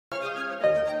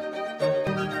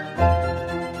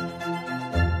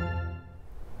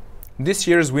This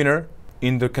year's winner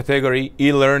in the category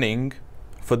e-learning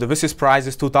for the WSIS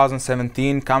Prizes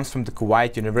 2017 comes from the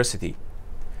Kuwait University.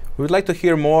 We would like to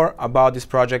hear more about this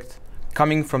project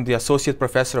coming from the Associate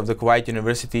Professor of the Kuwait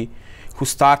University who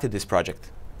started this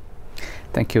project.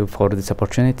 Thank you for this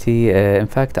opportunity. In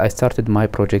fact, I started my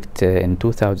project in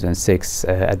 2006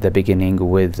 at the beginning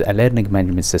with a learning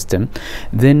management system.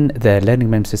 Then the learning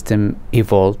management system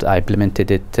evolved. I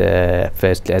implemented it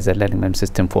firstly as a learning management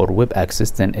system for web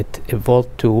access. Then it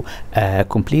evolved to a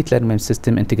complete learning management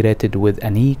system integrated with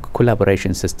an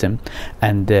e-collaboration system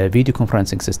and a video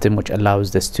conferencing system, which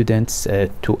allows the students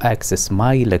to access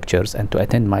my lectures and to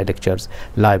attend my lectures,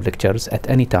 live lectures, at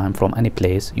any time from any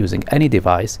place using any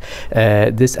device.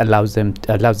 This allows them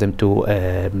to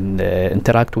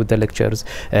interact with the lectures,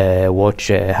 watch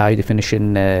high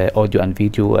definition audio and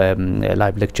video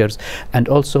live lectures, and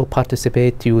also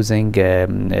participate using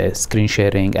screen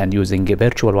sharing and using a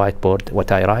virtual whiteboard.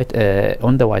 What I write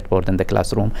on the whiteboard in the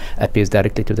classroom appears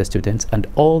directly to the students, and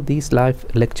all these live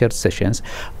lecture sessions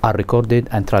are recorded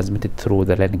and transmitted through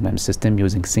the learning management system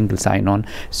using single sign-on,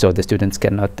 so the students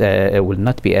will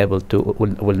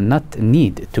not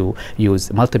need to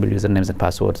use multiple usernames and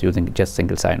passwords using just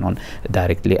single sign-on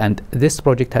directly. And this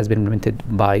project has been implemented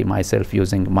by myself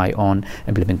using my own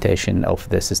implementation of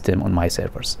the system on my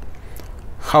servers.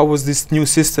 How was this new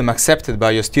system accepted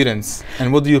by your students,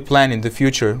 and what do you plan in the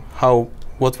future?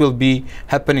 What will be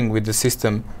happening with the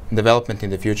system development in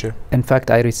the future? In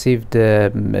fact, I received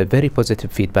very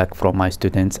positive feedback from my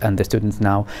students, and the students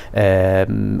now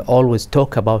always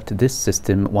talk about this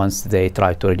system once they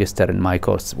try to register in my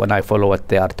course. When I follow what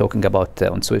they are talking about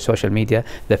on social media,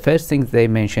 the first thing they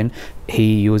mention,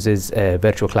 he uses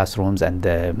virtual classrooms and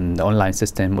the online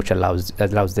system, which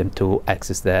allows them to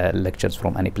access the lectures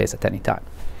from any place at any time.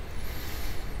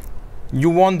 You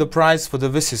won the prize for the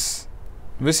WSIS.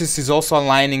 WSIS is also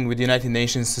aligning with the United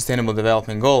Nations Sustainable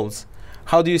Development Goals.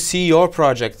 How do you see your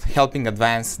project helping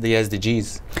advance the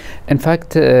SDGs? In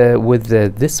fact, with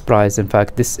this prize,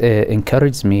 this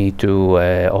encouraged me to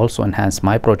also enhance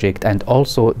my project, and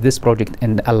also this project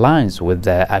aligns with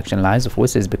the action lines of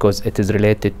WSIS because it is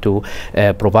related to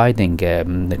providing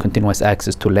continuous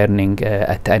access to learning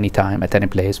at any time, at any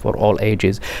place, for all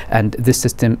ages. And this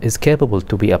system is capable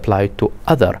to be applied to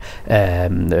other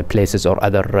places or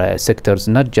other sectors,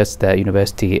 not just the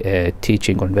university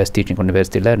teaching or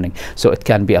university learning. So it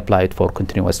can be applied for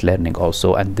continuous learning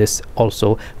also, and this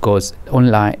also goes in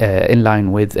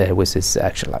line with WSIS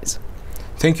action lines.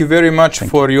 Thank you very much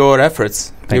for your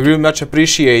efforts. We very much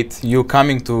appreciate you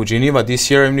coming to Geneva this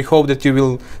year, and we hope that we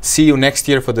will see you next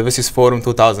year for the WSIS Forum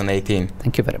 2018.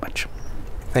 Thank you very much.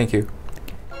 Thank you.